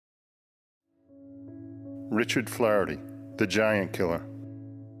Richard Flaherty, the giant killer.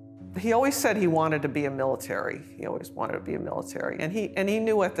 He always said he wanted to be a military. He always wanted to be a military. And he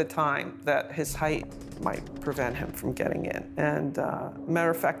knew at the time that his height might prevent him from getting in. And matter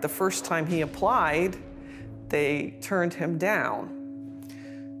of fact, the first time he applied, they turned him down.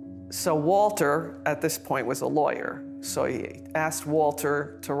 So Walter, at this point, was a lawyer. So he asked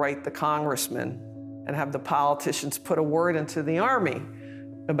Walter to write the congressman and have the politicians put a word into the Army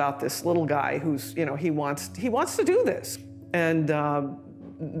about this little guy who's, you know, he wants to do this. And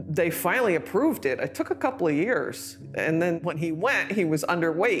they finally approved it. It took a couple of years. And then when he went, he was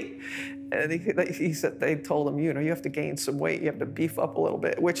underweight. And he said, they told him, you know, you have to gain some weight. You have to beef up a little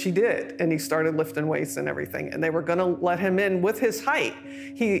bit, which he did. And he started lifting weights and everything. And they were going to let him in with his height.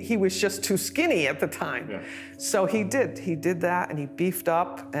 He was just too skinny at the time. Yeah. So he did. He did that, and he beefed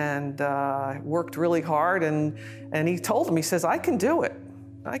up and worked really hard. And he told him, he says, I can do it.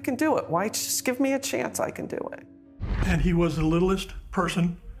 I can do it. Why just give me a chance? I can do it. And he was the littlest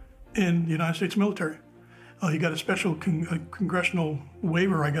person in the United States military. He got a special congressional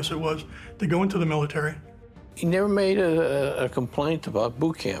waiver, I guess it was, to go into the military. He never made a complaint about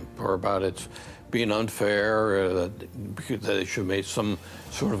boot camp or about it being unfair, that they should make some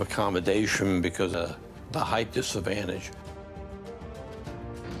sort of accommodation because of the height disadvantage.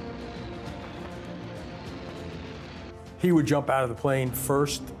 He would jump out of the plane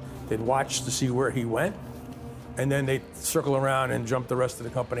first. They'd watch to see where he went, and then they'd circle around and jump the rest of the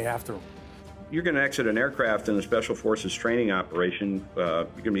company after him. You're going to exit an aircraft in a Special Forces training operation. You're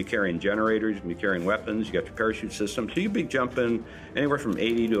going to be carrying generators, you're going to be carrying weapons, you got your parachute system. So you'd be jumping anywhere from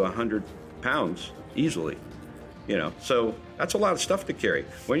 80 to 100 pounds easily. You know, so that's a lot of stuff to carry.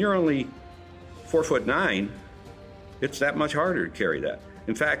 When you're only 4'9", it's that much harder to carry that.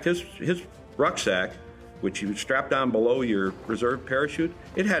 In fact, his rucksack, which you would strap down below your reserve parachute,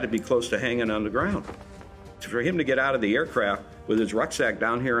 it had to be close to hanging on the ground. For him to get out of the aircraft with his rucksack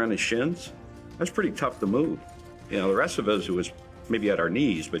down here on his shins, that's pretty tough to move. You know, the rest of us, it was maybe at our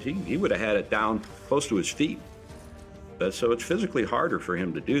knees, but he would have had it down close to his feet. But so it's physically harder for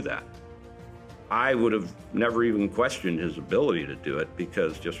him to do that. I would have never even questioned his ability to do it,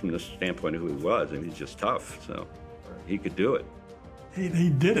 because just from the standpoint of who he was, I mean, he's just tough, so he could do it. He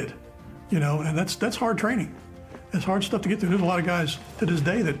did it, you know, and that's hard training. It's hard stuff to get through. There's a lot of guys to this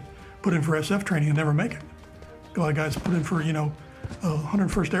day that put in for SF training and never make it. A lot of guys put in for, you know,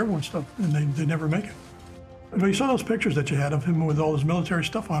 101st Airborne stuff, and they never make it. But you saw those pictures that you had of him with all his military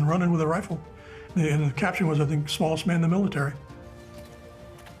stuff on, running with a rifle. And the caption was, I think, smallest man in the military.